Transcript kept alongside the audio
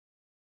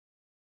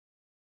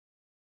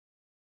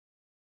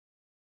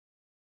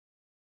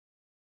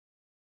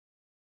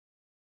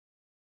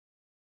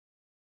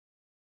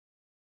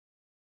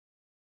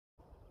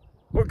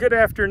Well, good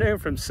afternoon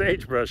from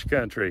sagebrush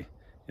country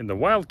in the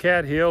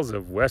Wildcat Hills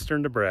of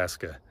western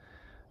Nebraska.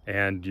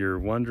 And you're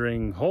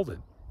wondering, hold it,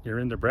 you're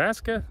in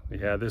Nebraska?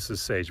 Yeah, this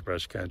is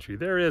sagebrush country.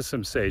 There is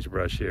some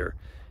sagebrush here.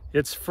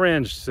 It's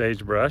fringed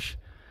sagebrush,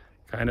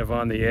 kind of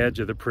on the edge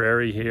of the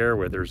prairie here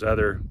where there's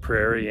other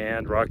prairie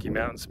and Rocky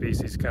Mountain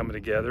species coming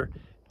together.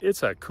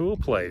 It's a cool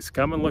place.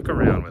 Come and look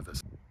around with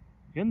us.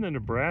 In the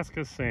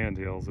Nebraska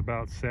Sandhills,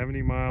 about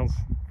 70 miles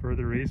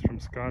further east from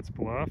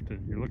Bluff,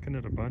 and you're looking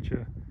at a bunch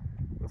of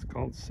what's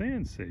called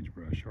sand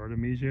sagebrush,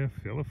 Artemisia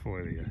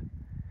filifolia.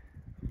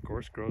 Of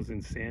course, grows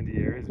in sandy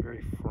areas,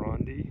 very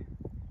frondy,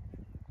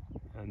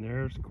 and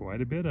there's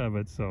quite a bit of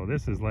it. So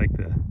this is like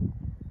the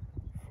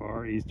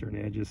far eastern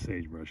edge of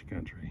sagebrush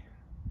country.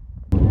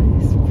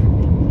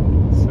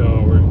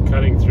 So we're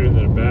cutting through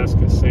the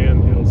Nebraska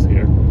Sandhills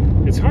here.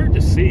 It's hard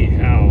to see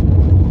how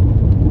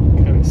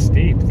kind of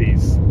steep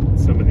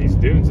some of these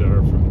dunes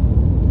are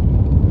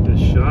from this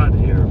shot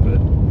here, but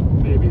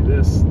maybe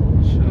this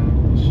shot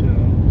will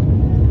show.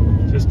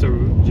 Just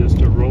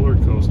a roller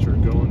coaster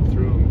going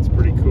through them. It's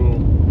pretty cool.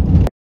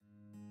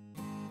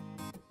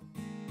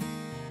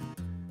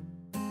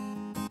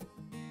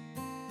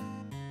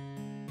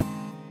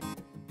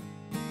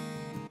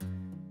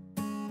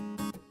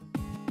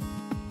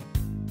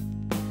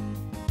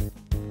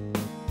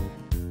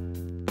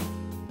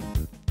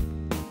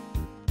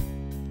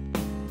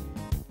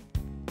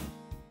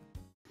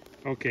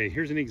 Okay,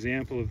 here's an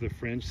example of the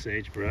fringed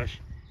sagebrush.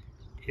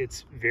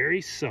 It's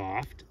very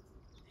soft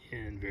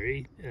and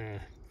very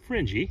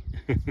fringy,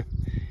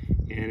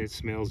 and it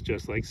smells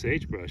just like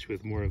sagebrush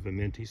with more of a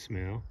minty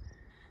smell.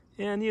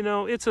 And you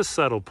know, it's a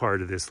subtle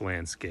part of this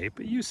landscape,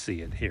 but you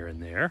see it here and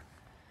there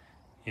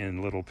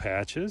in little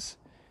patches.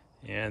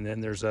 And then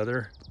there's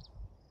other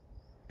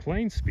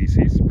plain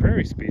species,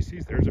 prairie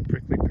species. There's a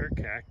prickly pear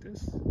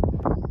cactus,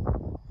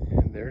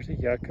 and there's a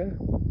yucca,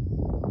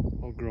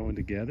 all growing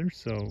together.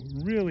 So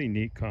really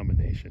neat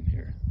combination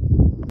here.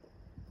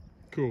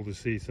 Cool to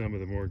see some of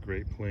the more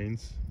Great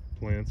Plains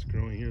plants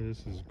growing here.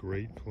 This is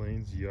Great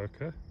Plains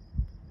yucca,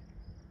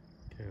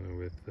 kind of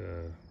with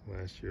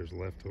last year's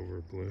leftover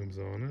blooms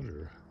on it,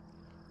 or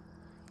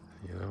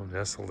you know,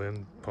 nestled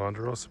in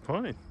ponderosa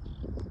pine.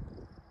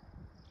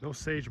 No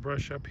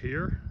sagebrush up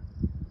here.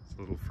 It's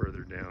a little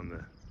further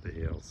down the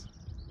hills.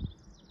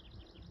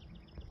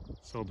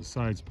 So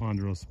besides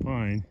ponderosa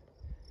pine,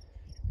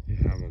 you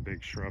have a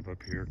big shrub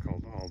up here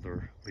called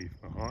alder leaf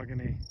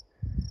mahogany.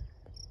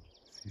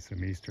 See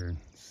some eastern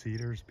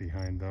cedars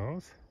behind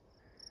those.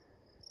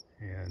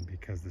 And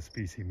because the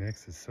species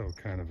mix is so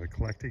kind of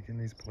eclectic in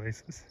these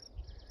places,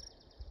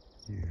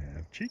 you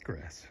have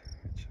cheatgrass,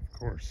 which of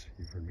course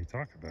you've heard me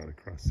talk about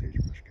across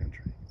sagebrush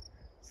country.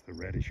 It's the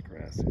reddish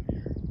grass in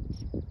here.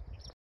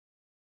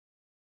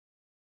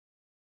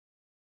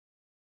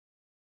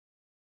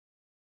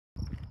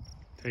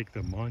 Take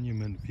the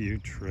Monument View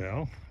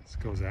Trail. This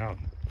goes out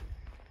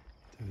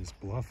to this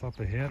bluff up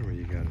ahead where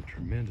you got a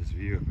tremendous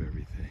view of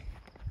everything.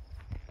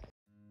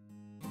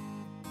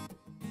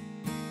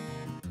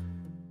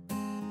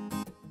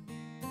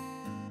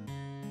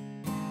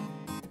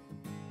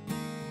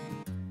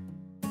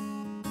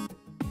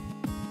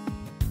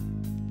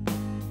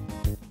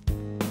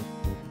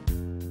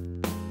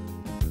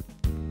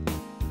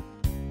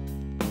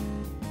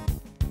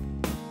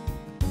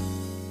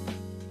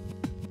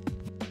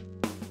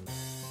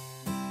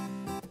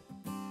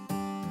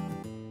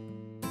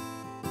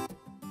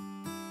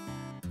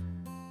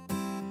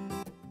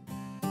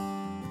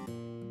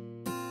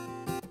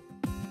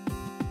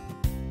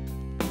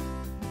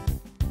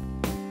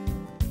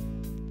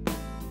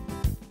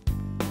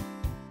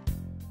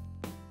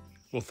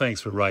 Well,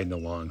 thanks for riding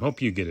along.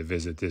 Hope you get to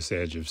visit this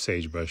edge of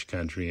sagebrush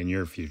country in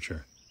your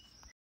future.